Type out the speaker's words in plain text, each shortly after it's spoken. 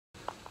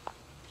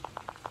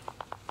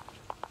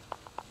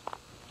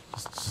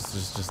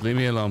Just leave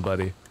me alone,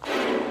 buddy.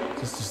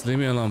 Just leave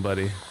me alone,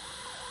 buddy.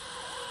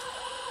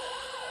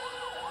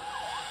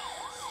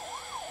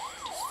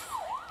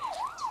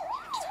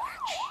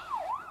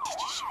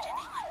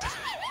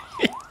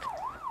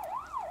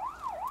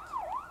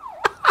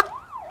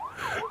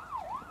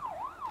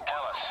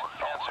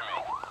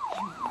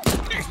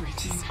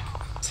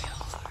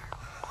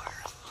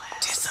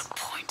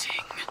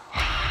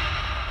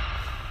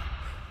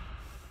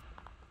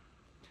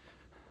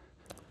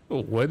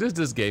 When is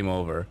this game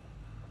over?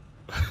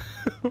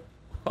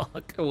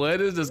 Fuck,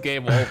 when is this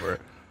game over?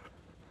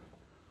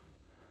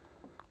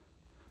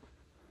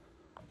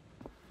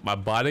 My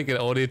body can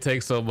only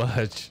take so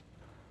much.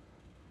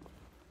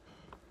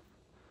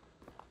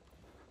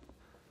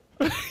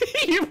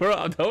 Bro,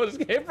 I'm done with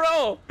this game,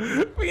 bro.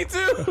 Me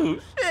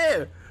too.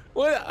 Shit.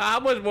 What? How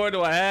much more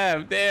do I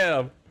have?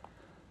 Damn.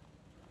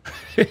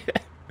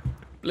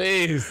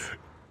 Please.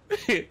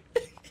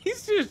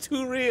 He's just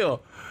too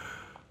real.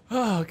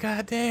 Oh,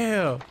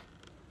 goddamn.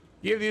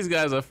 Give these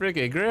guys a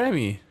freaking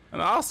Grammy, an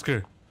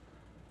Oscar.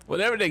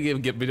 Whatever they give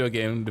video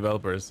game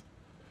developers.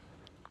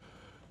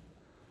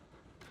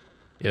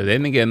 Yeah, they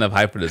didn't get enough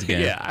hype for this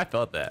game. Yeah, I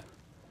felt that.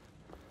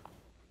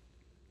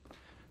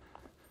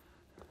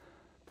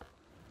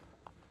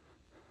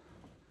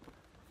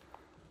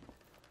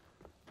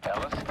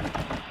 Ellis, is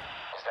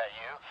that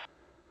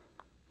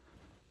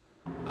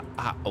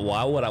you?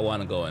 Why would I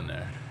want to go in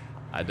there?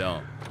 I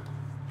don't.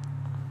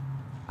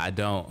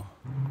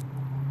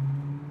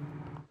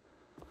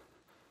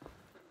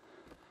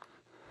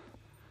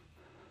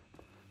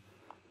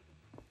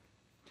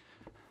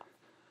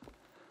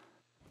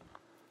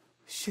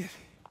 Shit.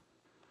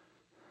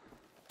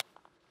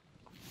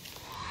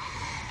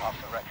 Off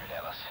the record,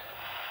 Ellis.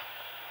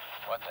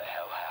 What the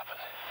hell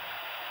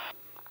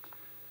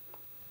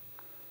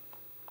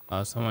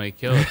happened? Somebody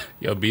killed.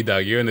 Yo,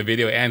 B-Dog, you're in the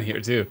video and here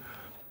too.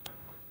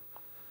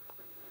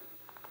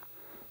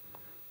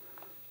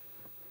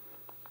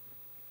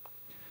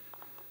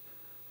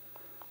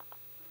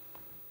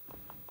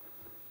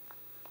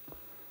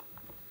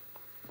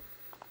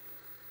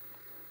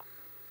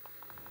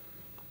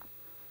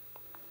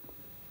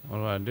 What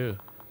do I do?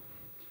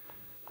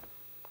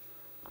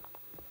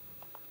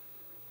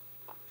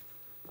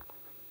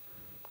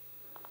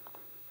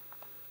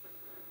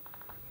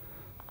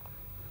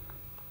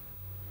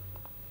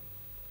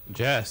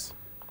 Jess.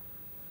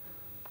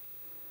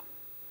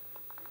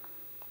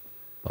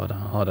 Hold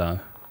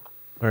on.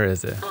 Where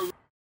is it?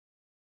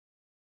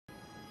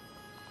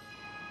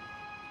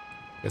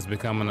 It's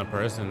becoming a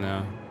person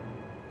now.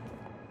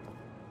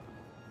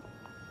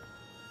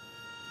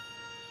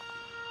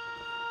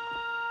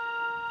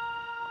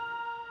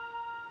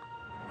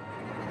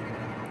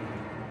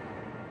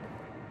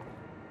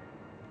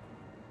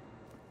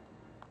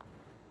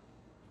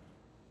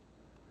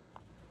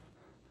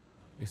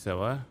 You said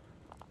what?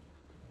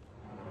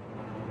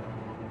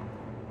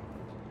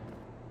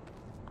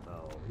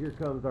 Oh, here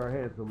comes our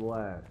handsome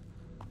lad.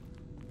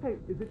 Hey,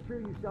 is it true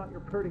you shot your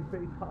purring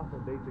face off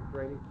in basic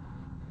training?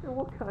 And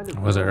what kind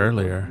of... Was it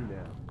earlier?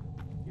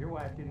 Your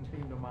wife didn't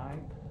seem to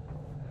mind.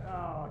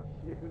 Oh,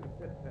 shoot.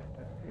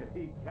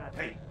 He got...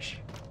 Hey, shh.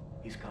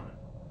 He's coming.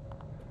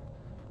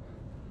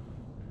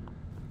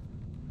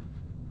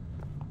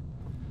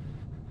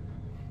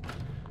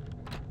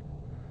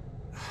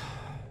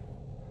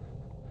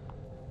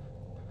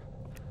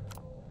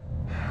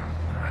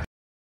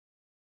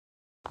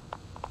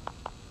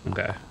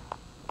 Okay.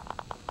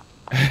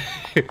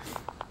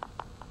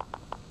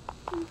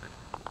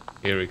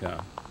 Here we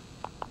come.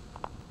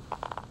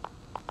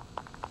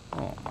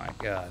 Oh my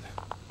god.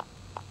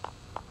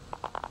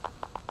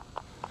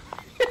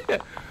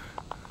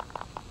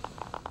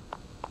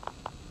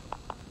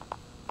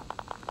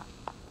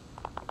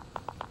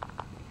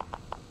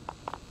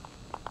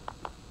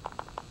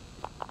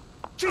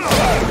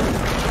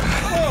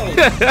 Oh,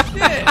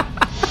 shit!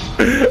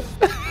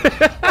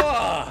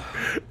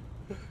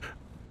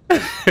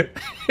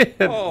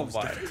 Oh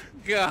my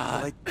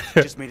god. Like,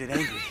 just made it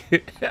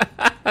angry.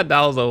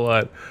 That was a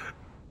what?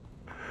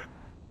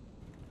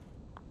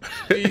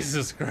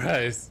 Jesus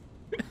Christ.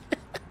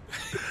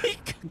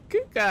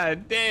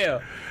 God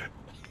damn.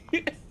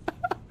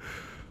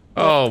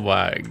 Oh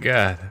my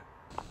god.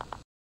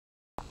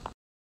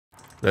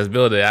 Let's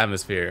build the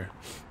atmosphere.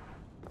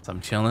 So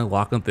I'm chilling,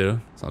 walking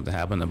through. Something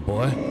happened to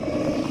boy.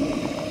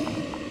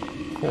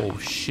 Oh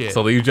shit.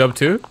 So you jump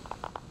too?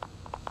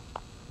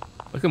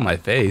 Look at my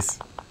face.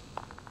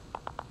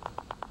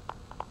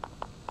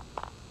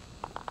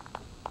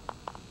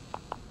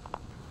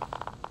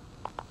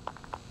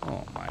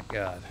 Oh my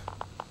god.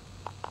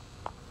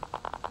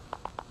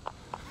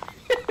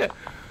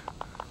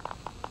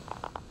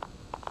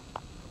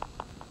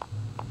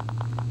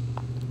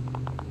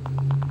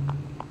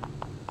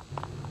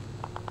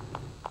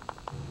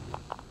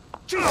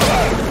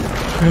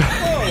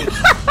 Oh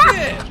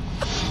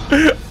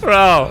shit!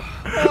 Bro,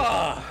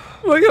 Oh,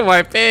 look at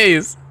my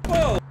face.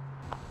 oh.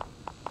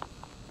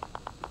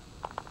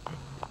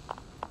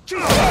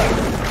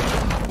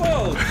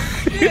 Oh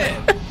shit!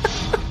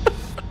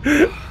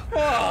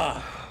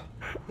 Oh.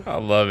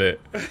 love it.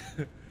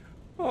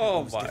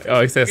 Oh my.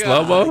 Oh, he said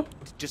God. slow-mo?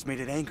 Just made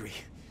it angry.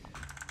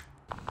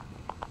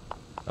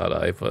 Hold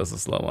on, he put some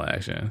slow-mo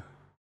action.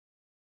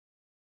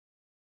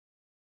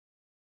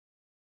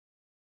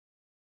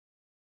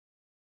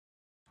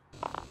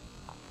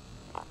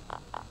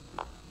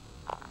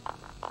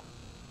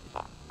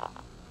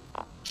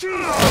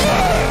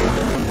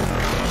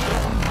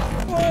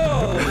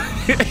 Whoa!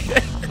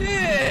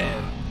 Shit!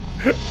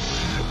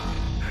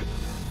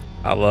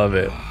 I love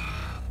it.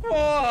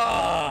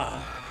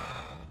 Oh,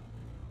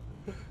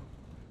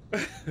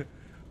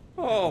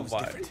 oh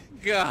my The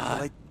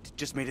God. light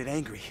just made it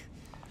angry.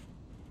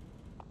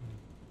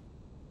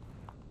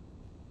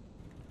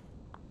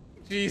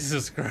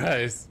 Jesus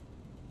Christ.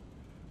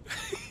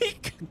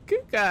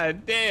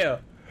 God damn.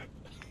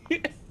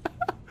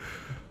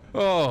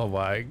 Oh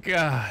my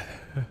God.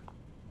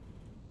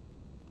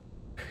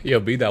 Yo,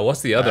 beat that.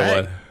 What's the other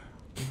Alright.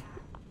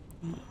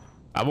 one?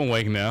 I'm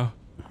awake now.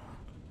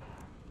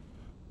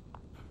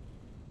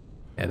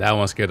 Yeah, that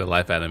one scared the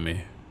life out of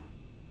me.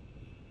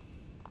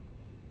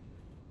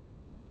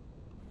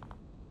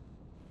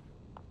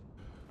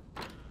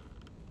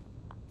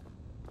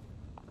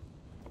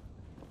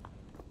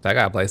 So I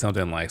gotta play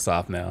something like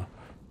soft now.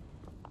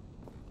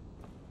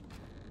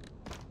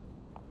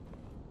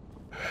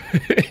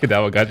 That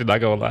one got you,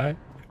 not gonna lie.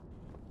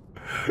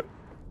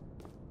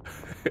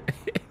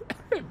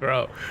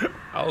 Bro,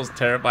 I was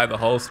terrified the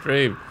whole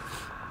stream.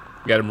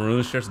 You got a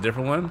maroon shirt's a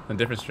different one? A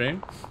different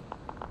stream?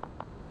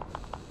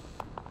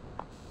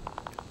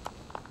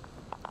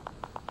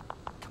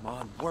 Come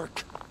on, work.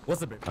 What's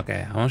the big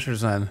Okay, I'm not sure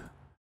it's not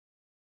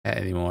that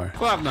anymore.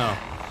 Fuck no.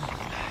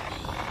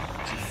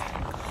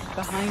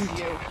 Behind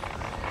you.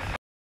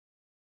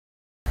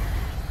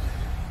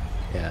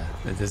 Yeah,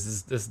 this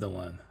is the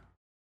one.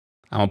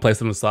 I'm gonna play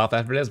something soft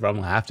after this, but I'm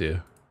gonna have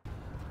to.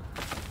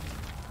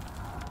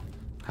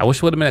 I wish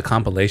it would have been a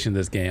compilation of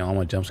this game. All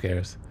my jump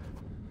scares.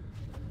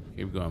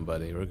 Keep going,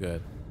 buddy. We're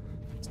good.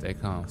 Stay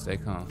calm. Stay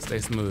calm. Stay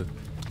smooth.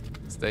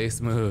 Stay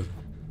smooth.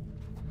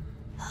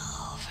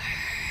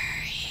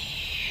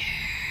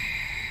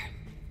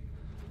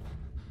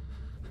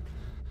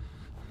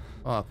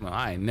 Fuck no,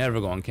 I ain't never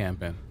going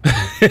camping.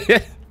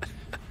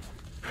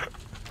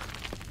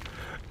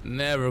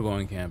 Never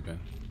going camping.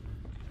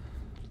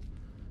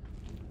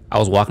 I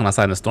was walking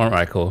outside in the storm. All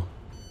right, cool.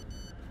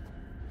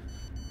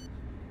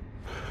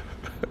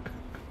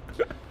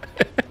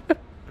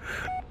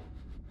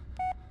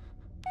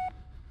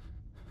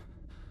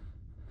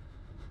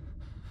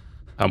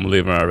 I'm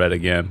leaving her red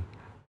again.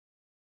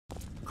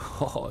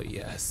 Oh,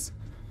 yes.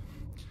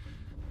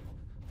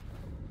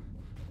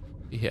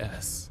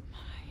 Yes.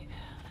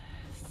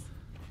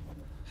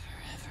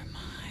 Forever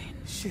mine.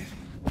 Shit.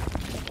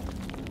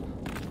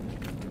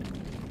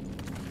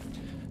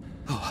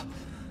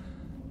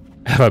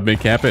 Have I been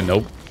camping?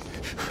 Nope.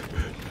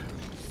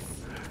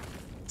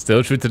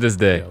 Still true to this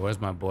day. Yo,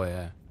 where's my boy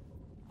at?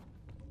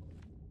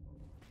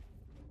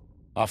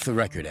 Off the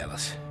record,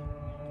 Ellis.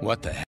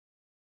 What the heck?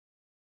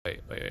 Wait.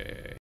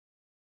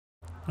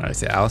 All right,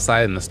 so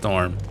outside in the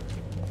storm.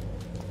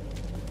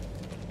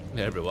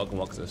 Yeah, everybody,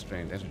 welcome to the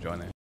stream. Thanks for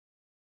joining.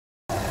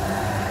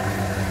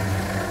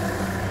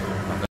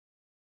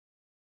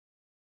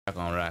 Back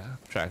on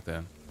track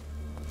then.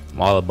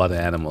 I'm all about the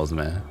animals,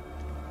 man.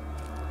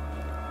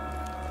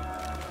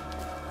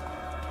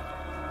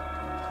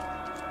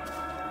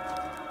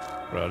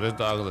 Bro, this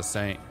dog is a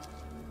saint.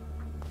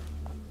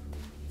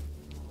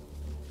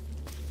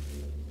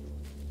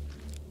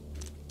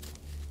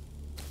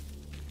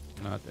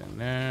 Nothing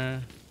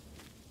there.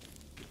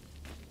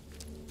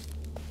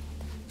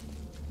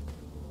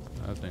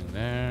 Nothing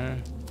there.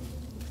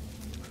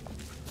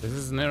 This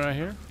isn't it right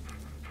here?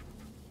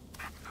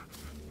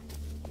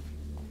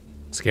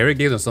 Scary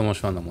games are so much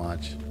fun to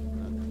watch.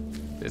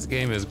 This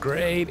game is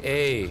grade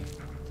A.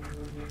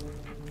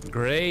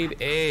 Grade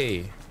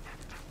A.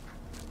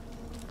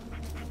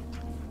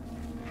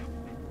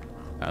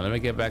 Now let me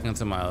get back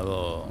into my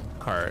little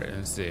cart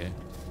and see.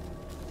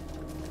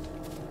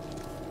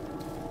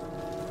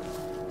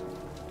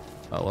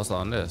 Oh, what's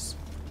on this?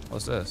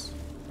 What's this?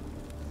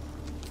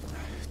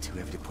 Too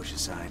heavy to push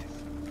aside.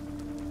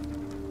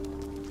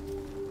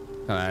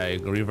 Can I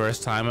reverse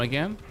time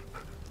again?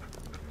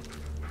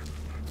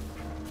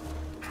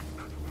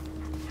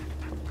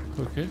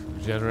 Okay,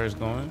 generator's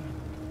going.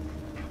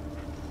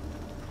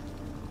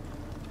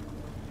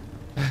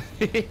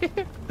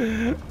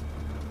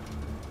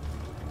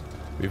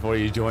 Before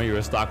you join, you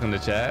were stalking the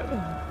chat.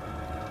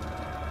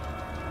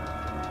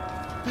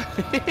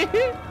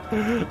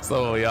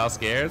 So y'all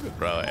scared?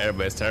 Bro,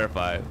 everybody's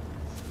terrified.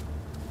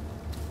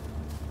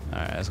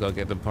 Alright, let's go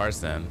get the parts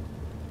then.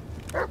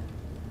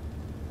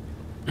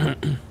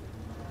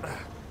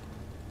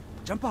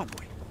 Jump on,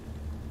 boy.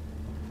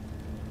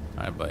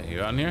 Alright, buddy,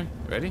 you on here?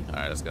 Ready?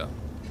 Alright, let's go.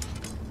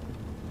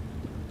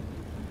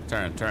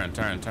 Turn.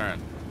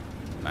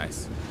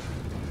 Nice.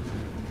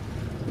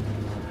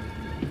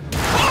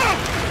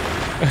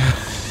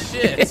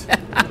 Shit.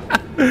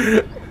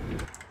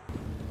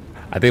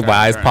 I think my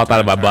eyes popped out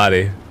of my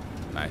body.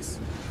 Nice.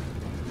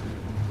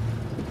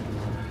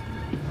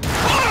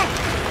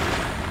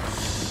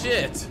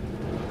 shit.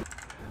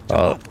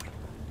 Oh,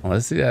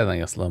 let's see that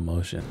thing in slow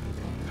motion.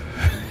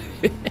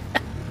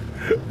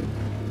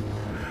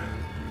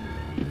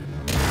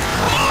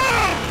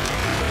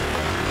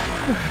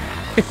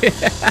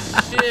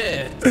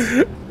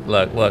 Shit.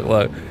 Look, look,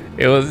 look.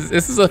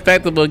 This is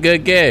effectively a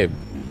good game.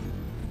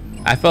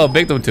 I fell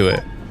victim to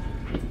it.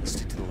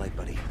 Stick to the light,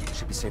 buddy.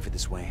 Should be safer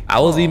this way. I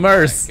was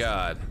immersed.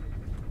 God.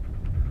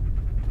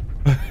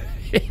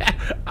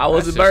 I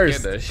was That shit immersed.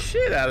 scared the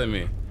shit out of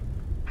me.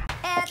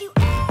 Have you